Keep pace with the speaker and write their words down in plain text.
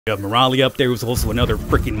We have Morali up there, who's also another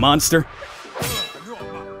freaking monster.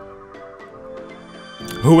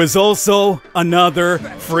 Who is also another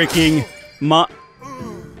freaking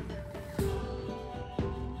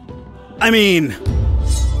I mean,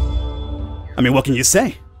 what can you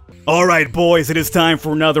say? Alright boys, it is time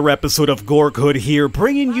for another episode of Godhood here,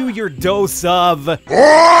 bringing you your dose of...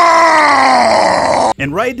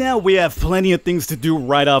 And right now, we have plenty of things to do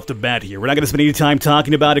right off the bat here. We're not going to spend any time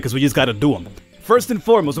talking about it because we just got to do them. First and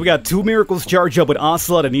foremost, we got two miracles charged up with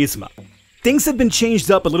Ocelot and Yzma. Things have been changed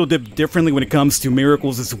up a little bit differently when it comes to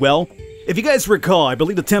miracles as well. If you guys recall, I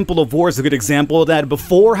believe the Temple of War is a good example of that.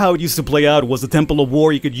 Before, how it used to play out was the Temple of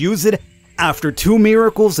War, you could use it after 2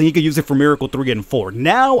 miracles, and you could use it for Miracle 3 and 4.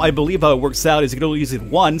 Now, I believe how it works out is you can only use it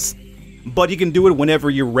once, but you can do it whenever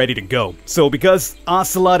you're ready to go. So because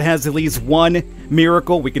Ocelot has at least 1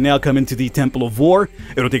 miracle, we can now come into the Temple of War.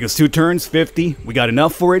 It'll take us 2 turns, 50, we got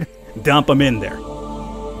enough for it, dump them in there.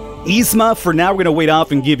 Yzma, for now, we're going to wait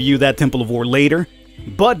off and give you that Temple of War later,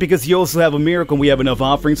 but because you also have a miracle and we have enough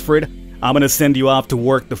offerings for it, I'm going to send you off to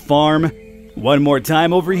work the farm one more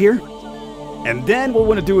time over here. And then what we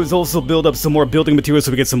want to do is also build up some more building materials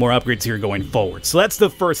so we get some more upgrades here going forward. So that's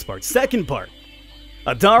the first part. Second part.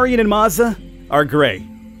 Adarian and Maza are gray.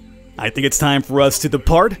 I think it's time for us to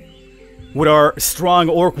depart with our strong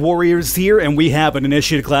orc warriors here, and we have an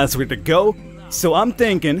initiative class ready to go. So I'm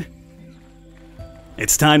thinking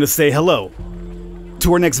it's time to say hello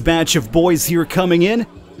to our next batch of boys here coming in.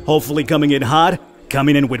 Hopefully coming in hot,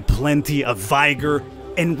 coming in with plenty of vigor,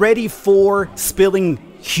 and ready for spilling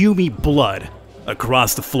Oomies blood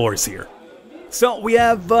across the floors here. So we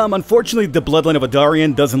have, unfortunately, the bloodline of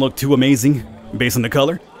Adarian doesn't look too amazing based on the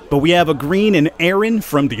color, but we have a green and Aaron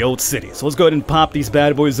from the old city. So let's go ahead and pop these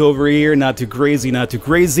bad boys over here. Not too crazy, not too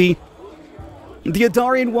crazy. The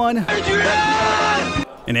Adarian one.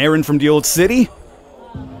 And Aaron from the old city.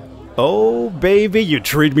 Oh, baby, you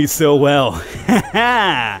treat me so well.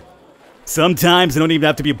 Haha. Sometimes they don't even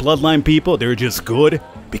have to be bloodline people. They're just good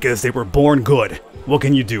because they were born good. What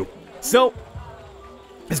can you do? So,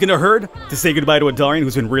 it's gonna hurt to say goodbye to Adarian,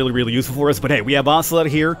 who's been really, really useful for us. But hey, we have Ocelot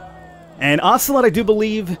here. And Ocelot, I do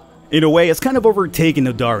believe, in a way, has kind of overtaken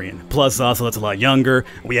Adarian. Plus, Ocelot's a lot younger.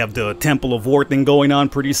 We have the Temple of War thing going on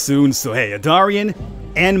pretty soon. So hey, Adarian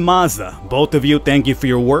and Maza, both of you, thank you for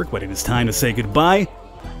your work. But it is time to say goodbye.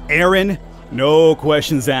 Aaron, no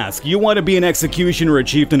questions asked. You want to be an executioner, a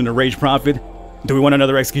chieftain, and a rage prophet? Do we want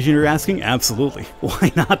another executioner, you're asking? Absolutely.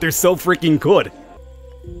 Why not? They're so freaking good.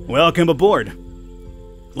 Welcome aboard.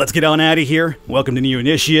 Let's get on out of here. Welcome to new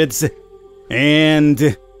initiates.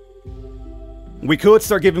 And we could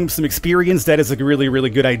start giving them some experience. That is a really, really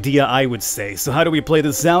good idea, I would say. So how do we play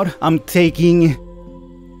this out? I'm taking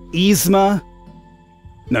Yzma.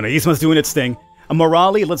 No, Yzma's doing its thing.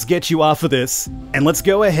 Morali, let's get you off of this. And let's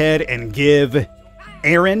go ahead and give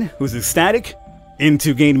Aaron, who's ecstatic,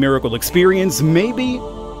 into gain miracle experience. Maybe,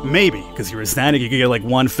 because you're ecstatic, you can get like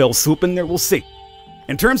 1 fell swoop in there. We'll see.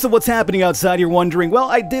 In terms of what's happening outside, you're wondering, well,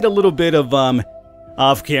 I did a little bit of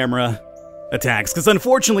off-camera attacks. Because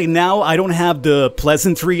unfortunately now I don't have the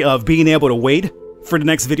pleasantry of being able to wait for the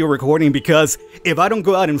next video recording. Because if I don't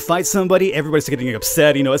go out and fight somebody, everybody's getting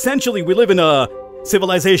upset. You know, essentially we live in a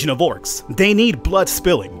civilization of orcs. They need blood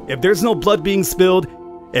spilling. If there's no blood being spilled,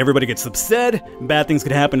 everybody gets upset, bad things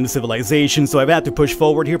could happen in the civilization, so I've had to push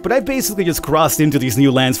forward here, but I've basically just crossed into these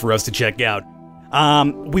new lands for us to check out.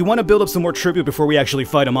 We want to build up some more tribute before we actually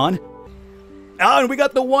fight them on. Ah, and we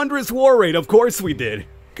got the Wondrous War Raid, of course we did.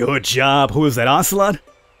 Good job. Who is that, Ocelot?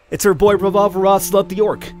 It's our boy Revolver Ocelot the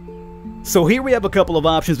Orc. So here we have a couple of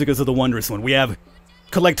options because of the Wondrous one. We have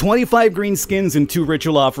collect 25 green skins and 2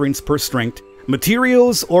 ritual offerings per strength,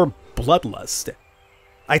 materials, or Bloodlust.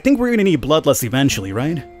 I think we're gonna need Bloodlust eventually,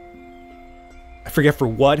 right? I forget for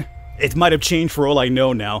what. It might have changed for all I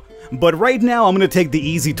know now. But right now, I'm gonna take the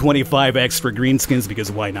easy 25 extra green skins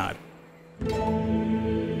because why not?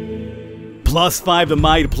 +5 to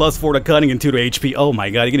might, +4 to cunning, and 2 to HP. Oh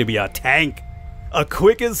my god, you're gonna be a tank. A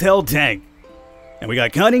quick as hell tank. And we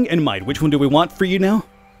got cunning and might. Which one do we want for you now?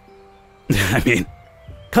 I mean,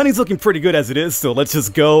 cunning's looking pretty good as it is, so let's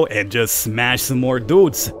just go and just smash some more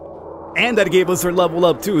dudes. And that gave us our level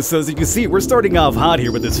up too, so as you can see, we're starting off hot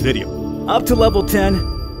here with this video. Up to level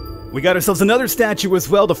 10. We got ourselves another statue as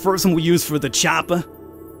well, the first one we used for the choppa.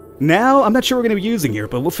 Now, I'm not sure we're going to be using here,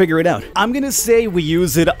 but we'll figure it out. I'm going to say we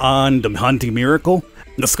use it on the Hunting Miracle.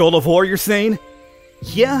 The Skull of War, you're saying?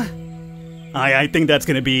 Yeah. I think that's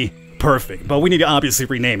going to be perfect, but we need to obviously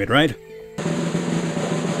rename it, right?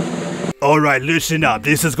 Alright, listen up.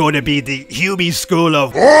 This is going to be the Oomies Skull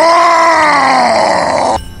of War!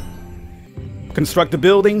 Construct a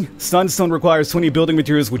building. Sunstone requires 20 building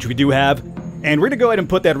materials, which we do have. And we're gonna go ahead and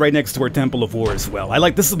put that right next to our Temple of War as well. I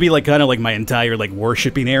like, this will be like kind of like my entire like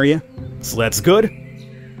worshipping area. So that's good.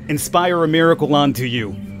 Inspire a miracle onto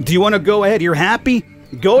you. Do you want to go ahead? You're happy?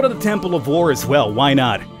 Go to the Temple of War as well. Why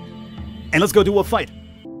not? And let's go do a fight.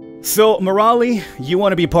 So, Morali, you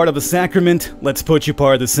want to be part of the sacrament? Let's put you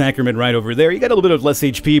part of the sacrament right over there. You got a little bit of less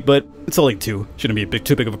HP, but it's only 2. Shouldn't be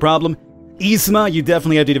too big of a problem. Isma, you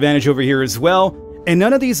definitely have the advantage over here as well. And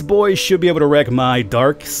none of these boys should be able to wreck my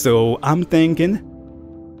dark, so I'm thinking...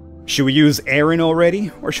 Should we use Aaron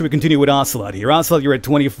already? Or should we continue with Ocelot here? Ocelot, you're at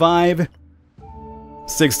 25.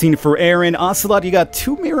 16 for Aaron. Ocelot, you got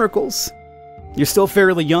 2 miracles. You're still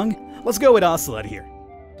fairly young. Let's go with Ocelot here.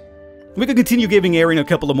 We could continue giving Aaron a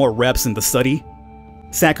couple of more reps in the study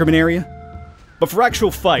sacrament area. But for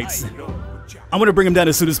actual fights, I'm going to bring him down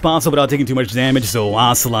as soon as possible without taking too much damage, so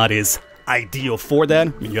Ocelot is ideal for that.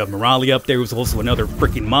 I mean, you have Morali up there, who's also another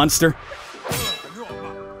freaking monster.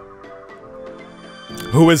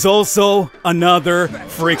 Who is also another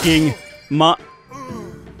freaking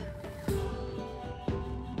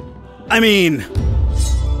I mean,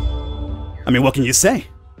 what can you say?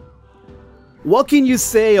 What can you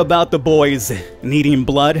say about the boys needing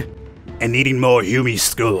blood and needing more Oomies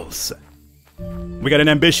skulls? We got an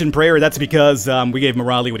ambition prayer. That's because we gave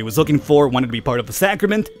Morali what he was looking for, wanted to be part of the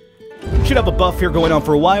sacrament. Should have a buff here going on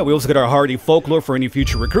for a while. We also got our hardy folklore for any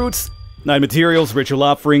future recruits. 9 materials, ritual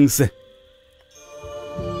offerings.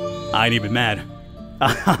 I ain't even mad.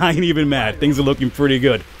 I ain't even mad. Things are looking pretty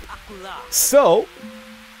good. So,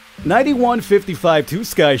 91, 55, 2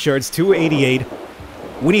 sky shards, 288.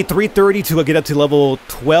 We need 330 to get up to level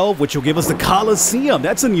 12, which will give us the Colosseum.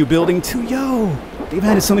 That's a new building too. Yo, they've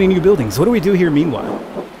added so many new buildings. What do we do here meanwhile?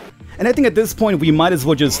 And I think at this point, we might as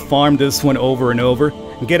well just farm this one over and over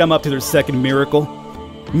and get them up to their second miracle.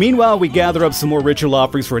 Meanwhile, we gather up some more ritual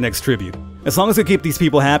offerings for our next tribute. As long as we keep these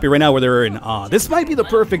people happy right now where they're in awe. This might be the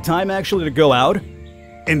perfect time, actually, to go out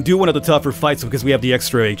and do one of the tougher fights because we have the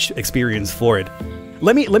extra experience for it.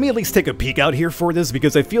 Let me at least take a peek out here for this,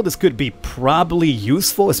 because I feel this could be probably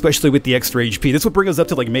useful, especially with the extra HP. This would bring us up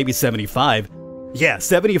to like maybe 75. Yeah,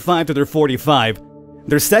 75 to their 45.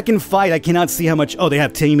 Their second fight, I cannot see how much... Oh, they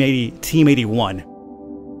have Team 81.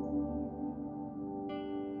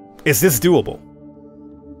 Is this doable?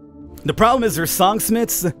 The problem is their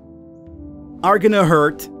songsmiths are gonna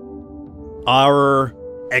hurt our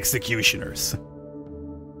executioners.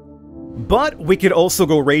 But we could also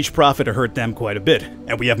go Rage Prophet to hurt them quite a bit.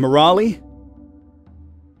 And we have Morali.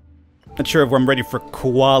 Not sure if I'm ready for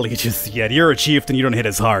Koali just yet. You're a chieftain, you don't hit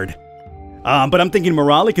as hard. But I'm thinking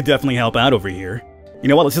Morali could definitely help out over here. You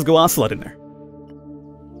know what, let's just go Ocelot in there.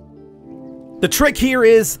 The trick here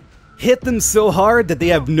is hit them so hard that they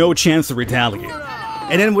have no chance to retaliate.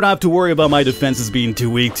 And then we don't have to worry about my defenses being too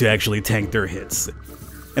weak to actually tank their hits.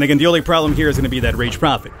 And again, the only problem here is going to be that Rage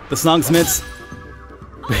Prophet. The Songsmiths...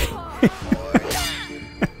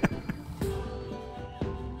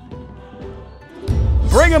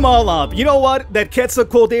 Bring them all up. You know what? That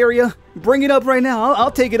Quetzalcoatl area, bring it up right now.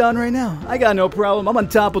 I'll take it on right now. I got no problem. I'm on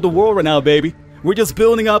top of the world right now, baby. We're just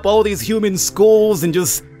building up all these human skulls and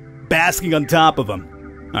just basking on top of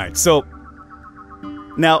them. Alright, so...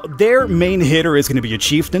 Now, their main hitter is going to be a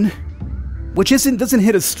chieftain, which doesn't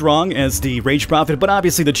hit as strong as the Rage Prophet, but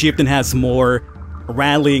obviously the chieftain has more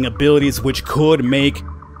rallying abilities, which could make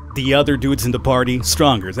the other dudes in the party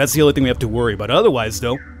stronger. That's the only thing we have to worry about. Otherwise,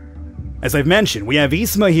 though, as I've mentioned, we have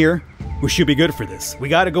Isma here, who should be good for this. We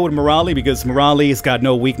gotta go with Morali, because Morali's got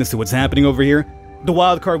no weakness to what's happening over here. The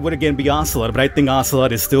wild card would again be Ocelot, but I think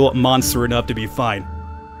Ocelot is still monster enough to be fine.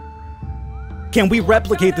 Can we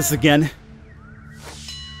replicate this again?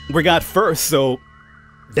 We got first, so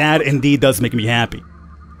that indeed does make me happy.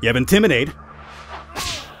 You have Intimidate.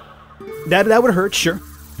 That would hurt, sure.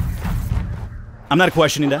 I'm not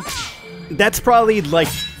questioning that. That's probably, like,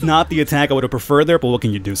 not the attack I would have preferred there, but what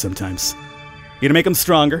can you do sometimes? You gonna make them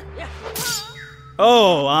stronger.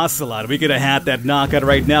 Oh, Ocelot, we could have had that knockout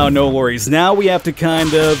right now, no worries. Now we have to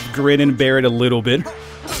kind of grin and bear it a little bit.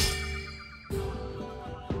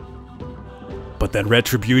 But that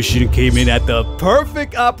retribution came in at the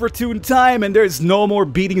perfect opportune time, and there's no more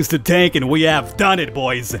beatings to tank, and we have done it,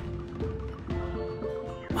 boys.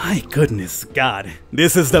 My goodness, God.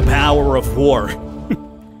 This is the power of war.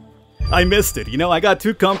 I missed it, you know, I got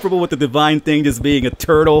too comfortable with the divine thing just being a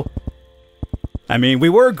turtle. I mean, we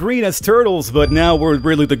were green as turtles, but now we're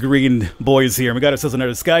really the green boys here. We got ourselves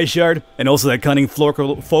another Sky Shard, and also that cunning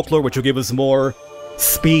folklore, which will give us more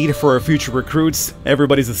speed for our future recruits.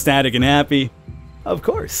 Everybody's ecstatic and happy. Of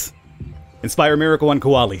course. Inspire Miracle on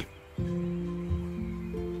Koali.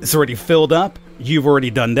 It's already filled up. You've already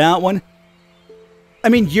done that one. I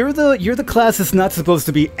mean, you're the class that's not supposed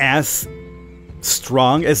to be as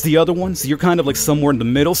strong as the other ones. You're kind of like somewhere in the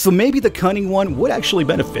middle. So maybe the cunning one would actually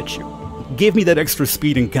benefit you. Give me that extra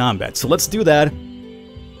speed in combat. So let's do that.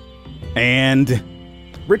 And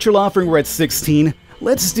ritual offering, we're at 16.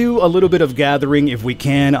 Let's do a little bit of gathering if we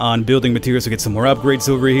can on building materials to get some more upgrades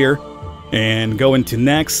over here. And go into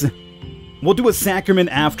next. We'll do a sacrament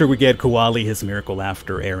after we get Koali, his miracle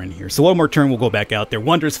after Aaron here. So one more turn, we'll go back out there.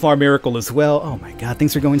 Wondrous Far miracle as well. Oh my god,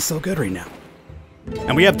 things are going so good right now.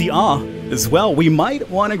 And we have the awe as well. We might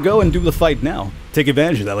want to go and do the fight now. Take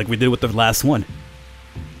advantage of that like we did with the last one.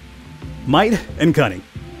 Might and cunning.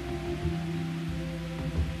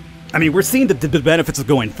 I mean, we're seeing the benefits of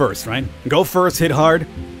going first, right? Go first, hit hard.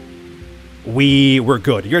 We're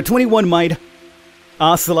good. You're at 21 might.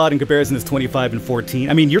 Ocelot in comparison is 25 and 14.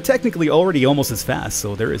 I mean, you're technically already almost as fast,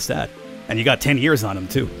 so there is that. And you got 10 years on him,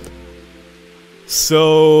 too.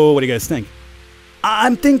 So, what do you guys think?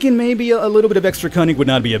 I'm thinking maybe a little bit of extra cunning would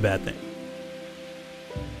not be a bad thing.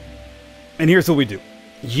 And here's what we do.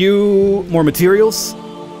 More materials.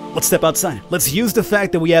 Let's step outside. Let's use the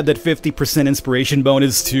fact that we have that 50% inspiration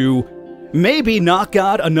bonus to maybe knock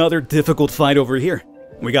out another difficult fight over here.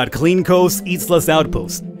 We got Clean Coast, Eats Less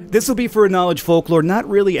Outpost. This will be for knowledge folklore, not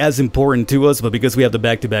really as important to us, but because we have the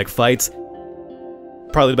back-to-back fights,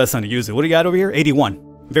 probably the best time to use it. What do you got over here?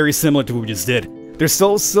 81. Very similar to what we just did. There's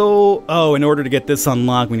also... Oh, in order to get this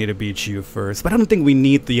unlocked, we need to beat you first. But I don't think we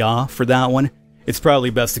need the awe for that one. It's probably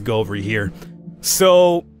best to go over here.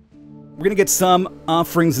 So, we're gonna get some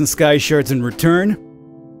offerings and sky shards in return.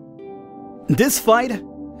 This fight,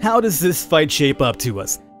 how does this fight shape up to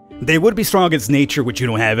us? They would be strong against nature, which you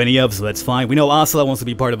don't have any of, so that's fine. We know Ocelot wants to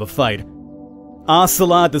be part of a fight.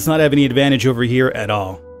 Ocelot does not have any advantage over here at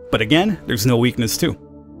all. But again, there's no weakness too.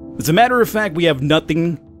 As a matter of fact, we have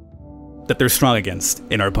nothing that they're strong against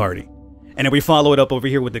in our party. And then we follow it up over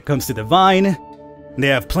here when it comes to Divine. They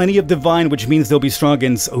have plenty of Divine, which means they'll be strong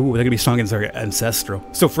against... Oh, they're gonna be strong against our Ancestral.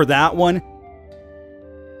 So for that one,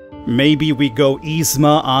 maybe we go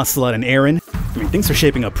Yzma, Ocelot, and Aaron. I mean, things are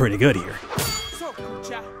shaping up pretty good here.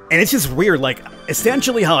 And it's just weird, like,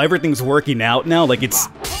 essentially how everything's working out now, like, it's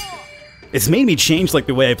made me change, like,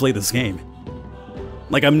 the way I play this game.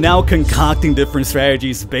 Like, I'm now concocting different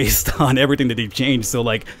strategies based on everything that they've changed, so,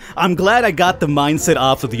 like, I'm glad I got the mindset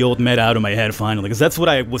off of the old meta out of my head, finally, because that's what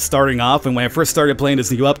I was starting off, and when I first started playing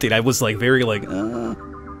this new update, I was, like, very, like,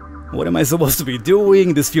 what am I supposed to be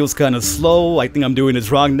doing? This feels kind of slow, I think I'm doing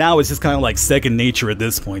this wrong. Now it's just kind of, like, second nature at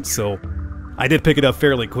this point, so... I did pick it up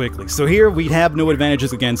fairly quickly. So here, we have no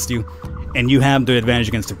advantages against you, and you have the advantage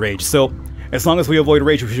against the Rage. So, as long as we avoid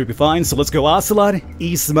Rage, we should be fine. So let's go Ocelot,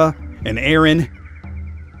 Yzma, and Aaron.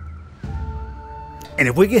 And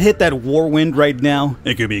if we can hit that Warwind right now,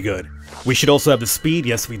 it could be good. We should also have the speed.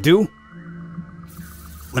 Yes, we do.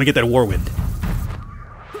 Let me get that Warwind.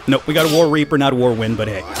 Nope, we got a War Reaper, not a Warwind, but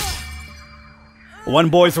hey. One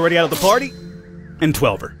boy's already out of the party, and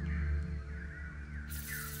 12er.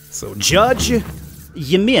 So, Judge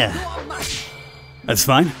Ymir. That's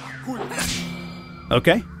fine.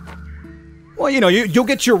 Okay. Well, you know, you'll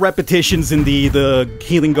get your repetitions in the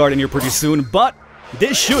healing garden here pretty soon, but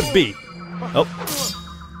this should be... Oh,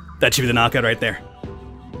 that should be the knockout right there.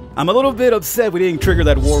 I'm a little bit upset we didn't trigger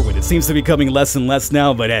that Warwind. It seems to be coming less and less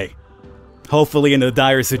now, but hey. Hopefully in a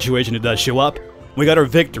dire situation it does show up. We got our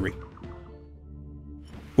victory.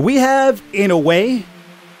 We have, in a way...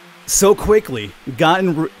 so quickly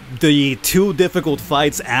gotten the two difficult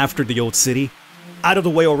fights after the old city out of the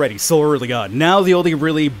way already so early on. Now the only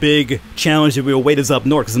really big challenge that we await is up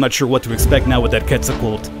north, because I'm not sure what to expect now with that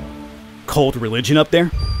Quetzalcoatl cult religion up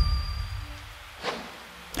there.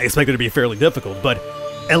 I expect it to be fairly difficult, but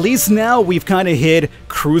at least now we've kind of hit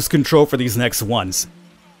cruise control for these next ones.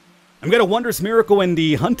 I've got a wondrous miracle in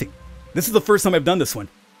the hunting. This is the first time I've done this one.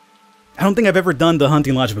 I don't think I've ever done the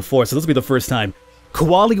hunting lodge before, so this will be the first time.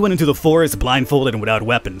 Koali went into the forest blindfolded and without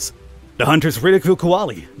weapons. The hunters ridiculed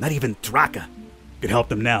Koali. Not even Draka could help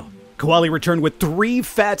them now. Koali returned with 3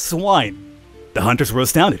 fat swine. The hunters were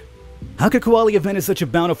astounded. How could Koali have managed such a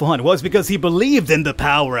bountiful hunt? Well, it's because he believed in the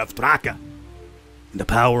power of Draka. And the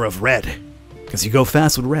power of red. Because you go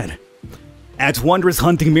fast with red. Adds wondrous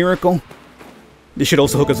hunting miracle. This should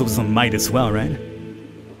also hook us up with some might as well, right?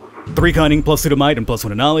 3 cunning, +2 to might, and +1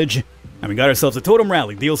 to knowledge. And we got ourselves a totem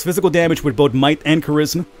rally. Deals physical damage with both might and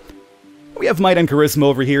charisma. We have might and charisma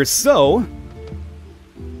over here, so...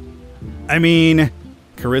 I mean...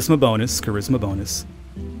 charisma bonus.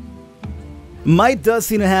 Might does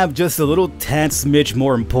seem to have just a little tad smidge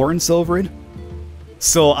more importance over it.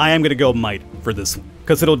 So I am going to go might for this one.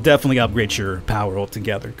 because it'll definitely upgrade your power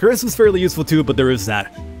altogether. Charisma's fairly useful too, but there is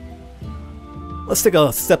that. Let's take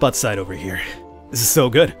a step outside over here. This is so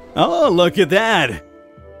good. Oh, look at that!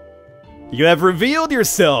 You have revealed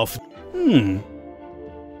yourself!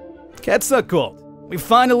 Quetzalcoatl, we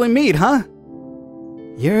finally meet, huh?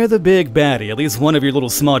 You're the big baddie, at least one of your little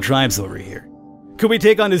small tribes over here. Could we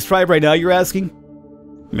take on this tribe right now, you're asking?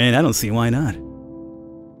 Man, I don't see why not.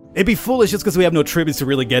 It'd be foolish just because we have no tributes to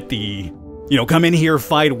really get the... come in here,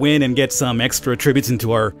 fight, win, and get some extra tributes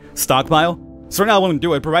into our stockpile. So right now I won't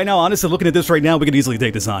do it, but right now, honestly, looking at this right now, we could easily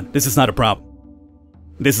take this on. This is not a problem.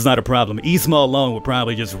 This is not a problem. Isma alone would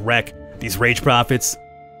probably just wreck these rage prophets.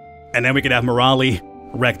 And then we could have Morali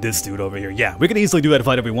wreck this dude over here. Yeah, we could easily do that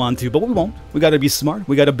fight if we want to, but we won't. We gotta be smart.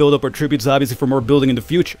 We gotta build up our tributes, obviously, for more building in the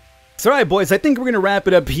future. So alright, boys, I think we're gonna wrap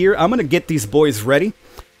it up here. I'm gonna get these boys ready.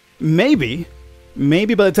 Maybe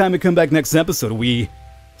by the time we come back next episode, we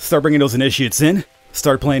start bringing those initiates in.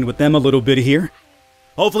 Start playing with them a little bit here.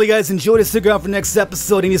 Hopefully you guys enjoyed it. Stick around for next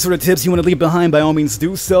episode. Any sort of tips you want to leave behind, by all means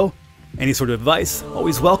do so. Any sort of advice,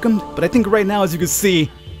 always welcomed. But I think right now, as you can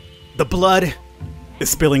see, the blood is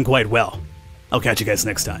spilling quite well. I'll catch you guys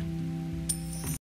next time.